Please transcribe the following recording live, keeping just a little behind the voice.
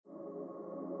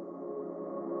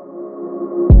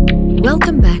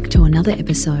Welcome back to another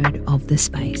episode of The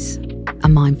Space, a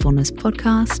mindfulness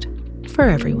podcast for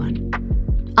everyone.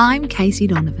 I'm Casey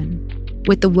Donovan,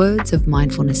 with the words of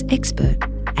mindfulness expert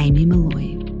Amy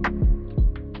Molloy.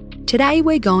 Today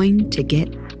we're going to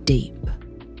get deep.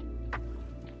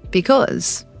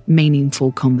 Because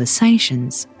meaningful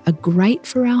conversations are great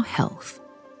for our health.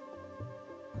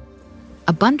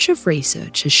 A bunch of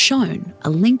research has shown a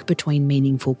link between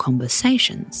meaningful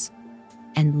conversations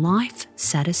and life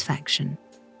satisfaction.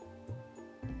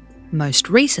 Most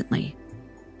recently,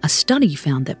 a study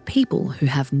found that people who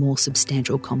have more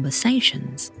substantial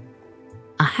conversations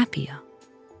are happier.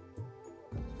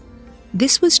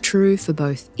 This was true for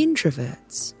both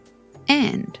introverts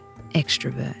and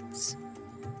extroverts.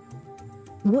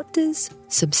 What does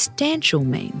substantial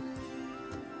mean?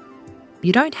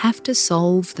 You don't have to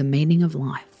solve the meaning of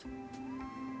life.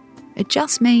 It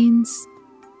just means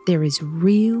there is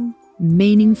real,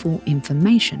 meaningful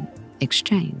information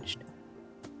exchanged.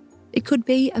 It could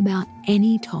be about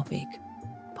any topic: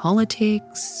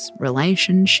 politics,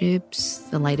 relationships,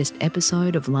 the latest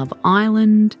episode of Love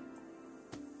Island.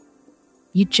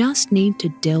 You just need to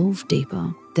delve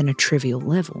deeper than a trivial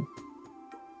level.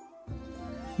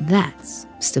 That's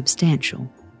substantial.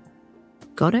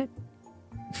 Got it?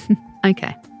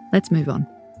 Okay, let's move on.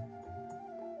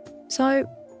 So,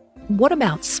 what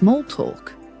about small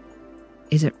talk?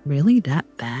 Is it really that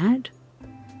bad?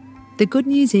 The good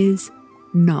news is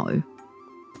no.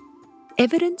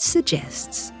 Evidence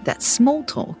suggests that small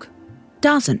talk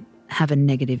doesn't have a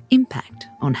negative impact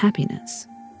on happiness,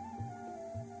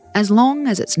 as long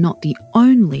as it's not the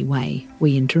only way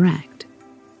we interact.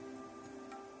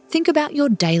 Think about your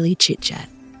daily chit-chat,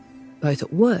 both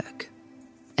at work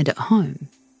and at home.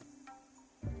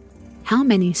 How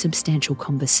many substantial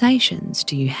conversations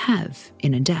do you have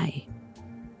in a day?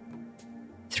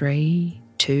 3,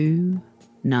 2,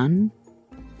 none?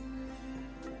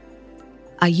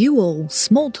 Are you all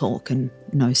small talk and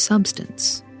no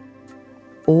substance?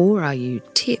 Or are you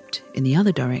tipped in the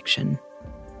other direction?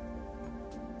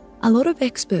 A lot of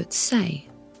experts say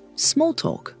small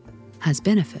talk has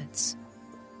benefits.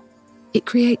 It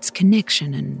creates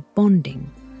connection and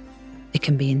bonding. It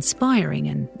can be inspiring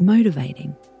and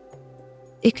motivating.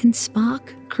 It can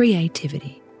spark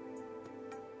creativity.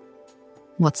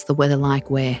 What's the weather like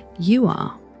where you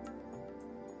are?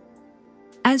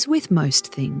 As with most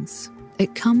things,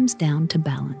 it comes down to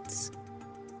balance.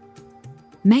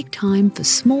 Make time for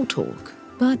small talk,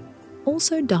 but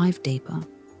also dive deeper.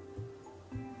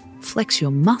 Flex your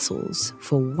muscles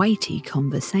for weighty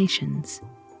conversations.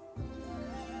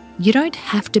 You don't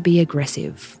have to be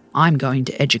aggressive. I'm going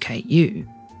to educate you.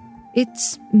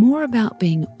 It's more about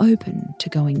being open to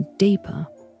going deeper.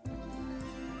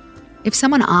 If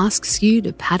someone asks you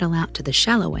to paddle out to the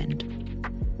shallow end,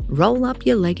 roll up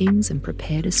your leggings and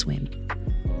prepare to swim.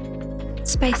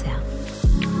 Space out.